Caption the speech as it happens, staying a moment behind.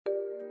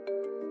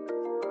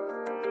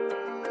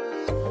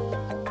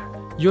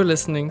You're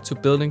listening to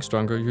Building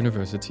Stronger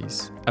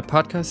Universities, a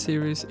podcast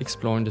series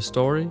exploring the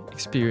story,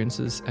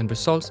 experiences, and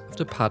results of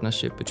the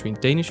partnership between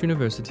Danish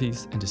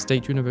universities and the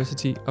State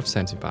University of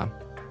Zanzibar.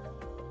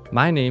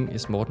 My name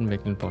is Morten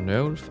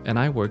Mecklenborg-Nørulf, and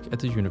I work at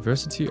the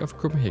University of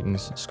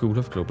Copenhagen's School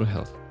of Global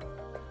Health.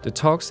 The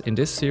talks in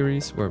this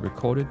series were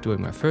recorded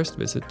during my first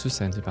visit to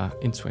Zanzibar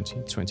in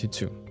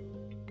 2022.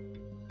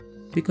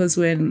 Because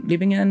we're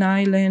living in an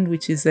island,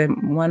 which is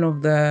one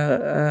of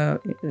the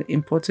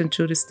important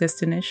tourist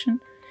destinations,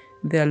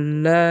 there are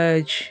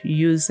large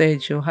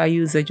usage or high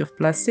usage of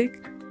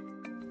plastic.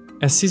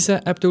 Aziza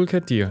Abdul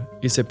Kadir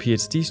is a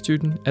PhD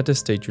student at the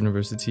State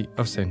University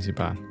of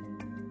Zanzibar.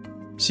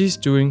 She's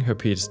doing her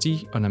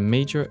PhD on a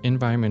major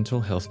environmental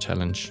health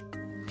challenge,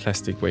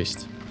 plastic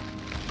waste.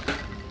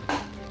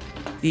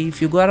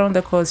 If you go around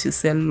the coast, you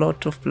see a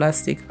lot of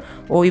plastic,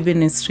 or even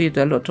in the street,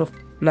 a lot of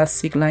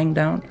plastic lying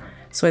down.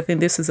 So I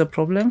think this is a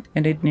problem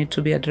and it needs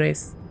to be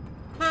addressed.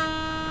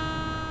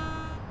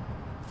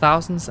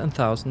 Thousands and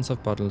thousands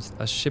of bottles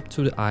are shipped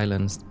to the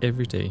islands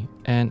every day,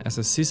 and as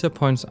Aziza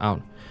points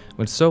out,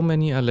 when so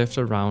many are left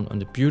around on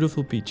the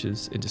beautiful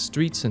beaches, in the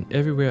streets and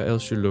everywhere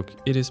else you look,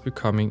 it is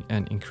becoming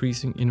an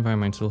increasing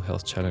environmental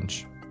health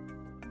challenge.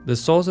 The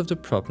source of the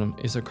problem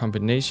is a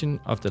combination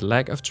of the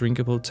lack of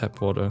drinkable tap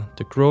water,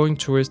 the growing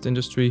tourist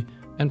industry,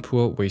 and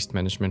poor waste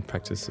management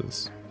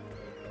practices.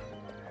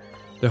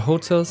 The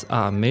hotels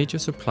are a major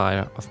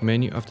supplier of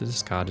many of the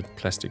discarded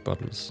plastic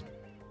bottles.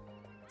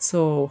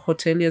 So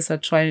hoteliers are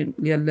trying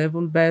their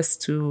level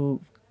best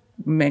to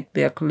make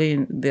their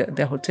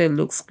hotel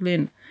looks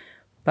clean.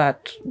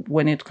 But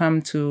when it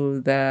comes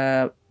to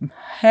the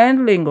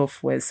handling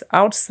of waste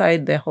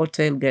outside the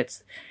hotel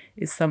gates,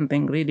 is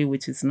something really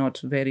which is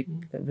not very,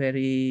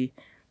 very,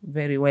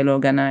 very well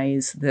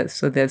organized.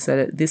 So there's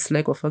this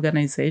lack of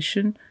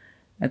organization.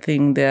 I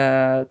think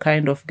there are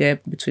kind of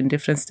gap between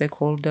different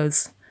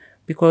stakeholders,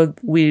 because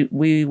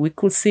we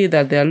could see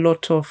that there are a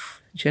lot of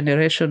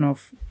generation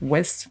of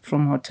waste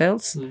from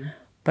hotels,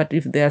 but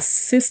if there's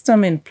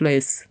system in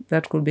place,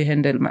 that could be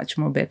handled much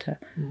more better.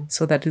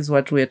 So that is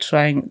what we're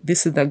trying.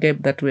 This is the gap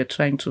that we're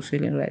trying to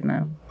fill in right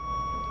now.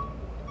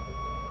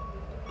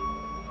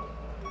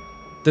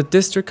 The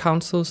district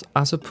councils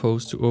are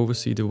supposed to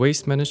oversee the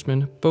waste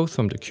management both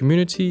from the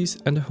communities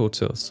and the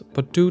hotels,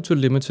 but due to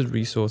limited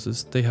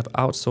resources, they have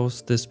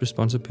outsourced this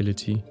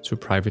responsibility to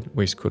private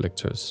waste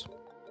collectors.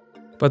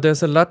 But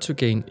there's a lot to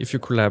gain if you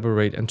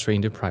collaborate and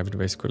train the private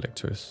waste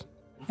collectors.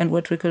 And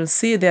what we can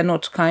see, they're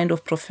not kind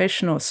of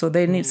professionals, so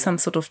they need some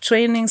sort of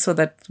training so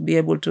that to be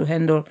able to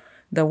handle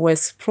the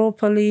waste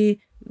properly.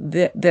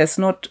 There's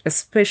not a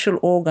special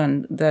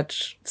organ that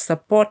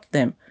support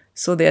them.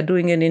 So they are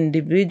doing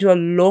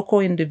an local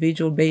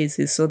individual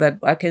basis, so that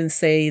I can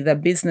say the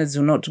business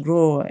do not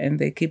grow and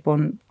they keep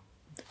on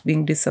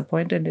being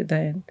disappointed at the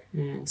end.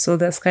 So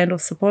that's kind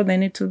of support. They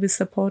need to be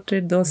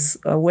supported. Those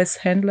waste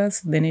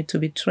handlers, they need to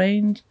be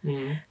trained.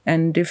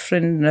 And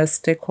different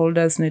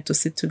stakeholders need to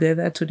sit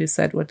together to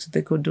decide what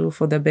they could do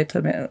for the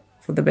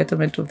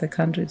betterment of the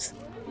countries.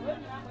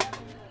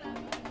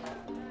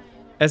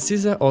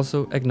 Aziza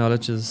also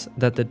acknowledges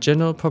that the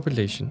general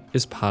population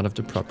is part of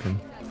the problem.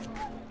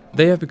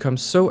 They have become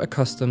so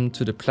accustomed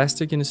to the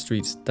plastic in the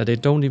streets that they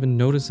don't even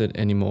notice it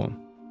anymore.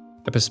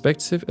 A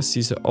perspective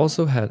Aziza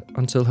also had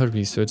until her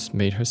research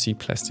made her see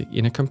plastic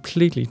in a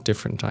completely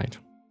different light.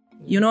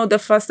 You know, the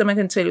first time I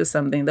can tell you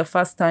something, the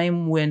first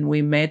time when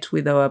we met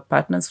with our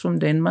partners from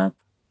Denmark,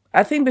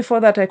 I think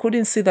before that I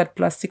couldn't see that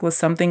plastic was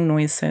something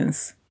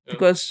nuisance. Yeah.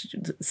 Because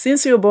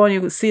since you're born,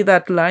 you see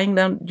that lying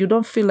down, you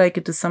don't feel like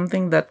it is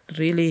something that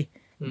really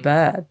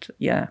bad.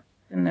 Yeah.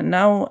 And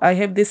now I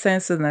have this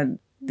sense that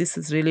this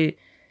is really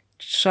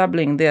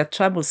troubling. They are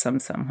troublesome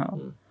somehow.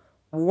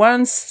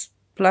 Once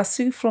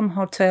plastic from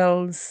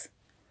hotels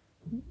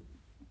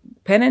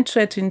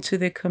penetrate into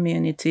the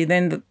community,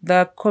 then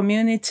the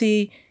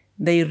community,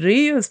 they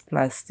reuse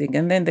plastic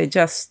and then they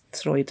just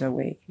throw it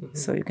away.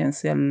 So you can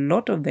see a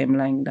lot of them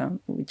lying down,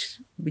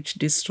 which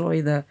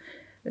destroy the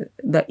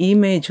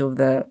image of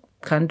the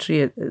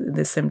country, at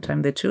the same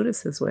time the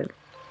tourists as well.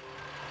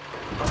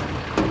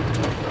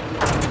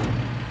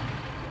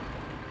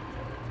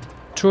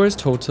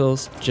 Tourist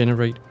hotels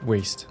generate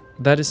waste.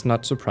 That is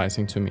not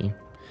surprising to me.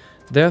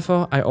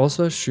 Therefore, I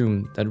also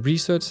assumed that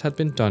research had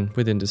been done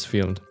within this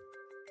field.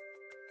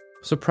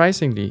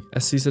 Surprisingly,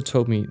 Aziza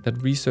told me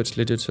that research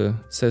literature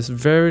says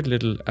very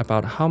little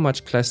about how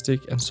much plastic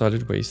and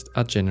solid waste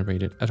are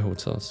generated at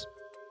hotels.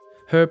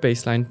 Her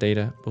baseline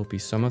data will be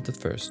some of the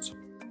first.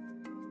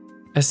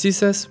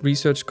 Aziza's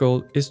research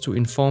goal is to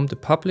inform the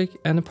public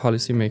and the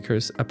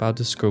policymakers about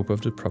the scope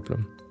of the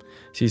problem.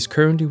 She is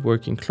currently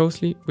working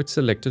closely with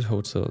selected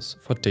hotels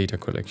for data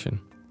collection.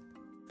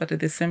 But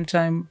at the same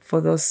time, for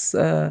those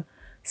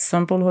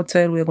sample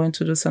hotel, we're going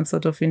to do some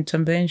sort of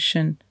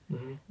intervention,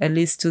 at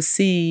least to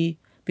see,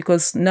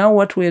 because now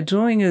what we're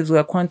doing is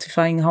we're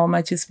quantifying how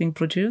much is being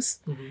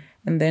produced,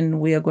 and then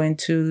we are going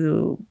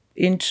to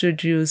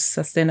introduce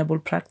sustainable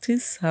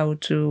practice, how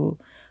to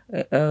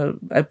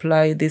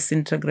apply this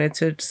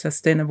integrated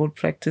sustainable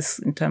practice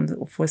in terms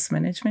of waste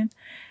management.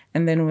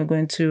 And then we're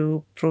going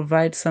to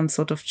provide some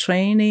sort of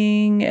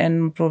training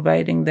and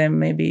providing them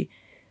maybe,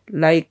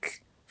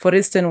 like, for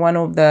instance, one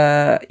of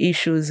the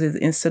issues is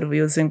instead of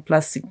using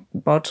plastic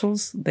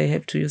bottles, they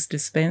have to use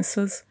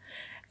dispensers,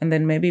 and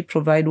then maybe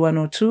provide one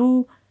or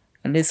two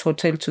at this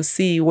hotel to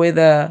see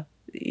whether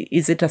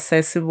is it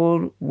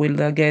accessible, will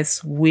the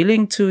guests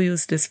willing to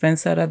use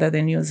dispenser rather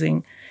than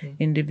using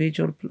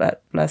individual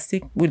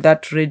plastic? Will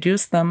that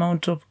reduce the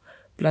amount of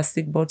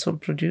plastic bottle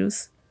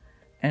produced?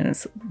 And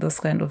those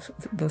kind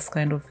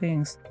of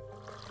things.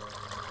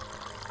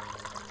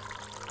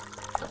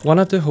 One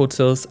of the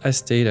hotels I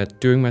stayed at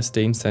during my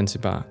stay in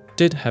Zanzibar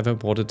did have a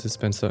water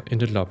dispenser in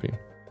the lobby.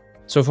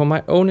 So from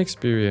my own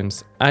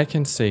experience, I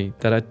can say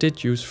that I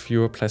did use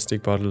fewer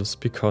plastic bottles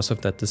because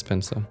of that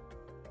dispenser.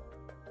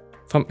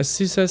 From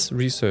Aziza's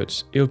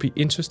research, it will be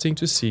interesting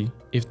to see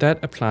if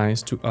that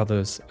applies to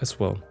others as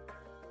well.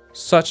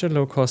 Such a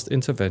low-cost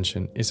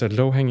intervention is a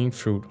low-hanging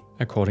fruit,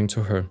 according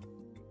to her.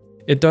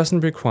 It doesn't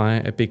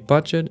require a big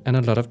budget and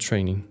a lot of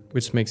training,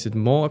 which makes it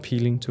more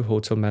appealing to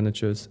hotel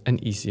managers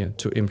and easier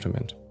to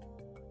implement.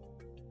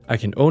 I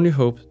can only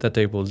hope that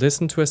they will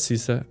listen to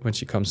Aziza when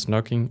she comes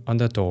knocking on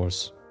their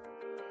doors.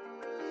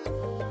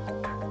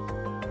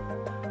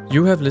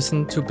 You have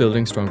listened to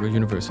Building Stronger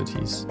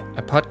Universities,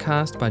 a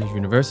podcast by the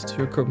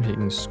University of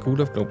Copenhagen's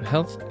School of Global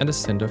Health and the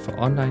Center for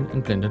Online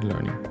and Blended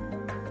Learning.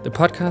 The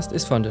podcast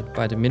is funded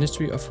by the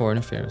Ministry of Foreign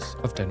Affairs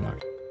of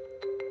Denmark.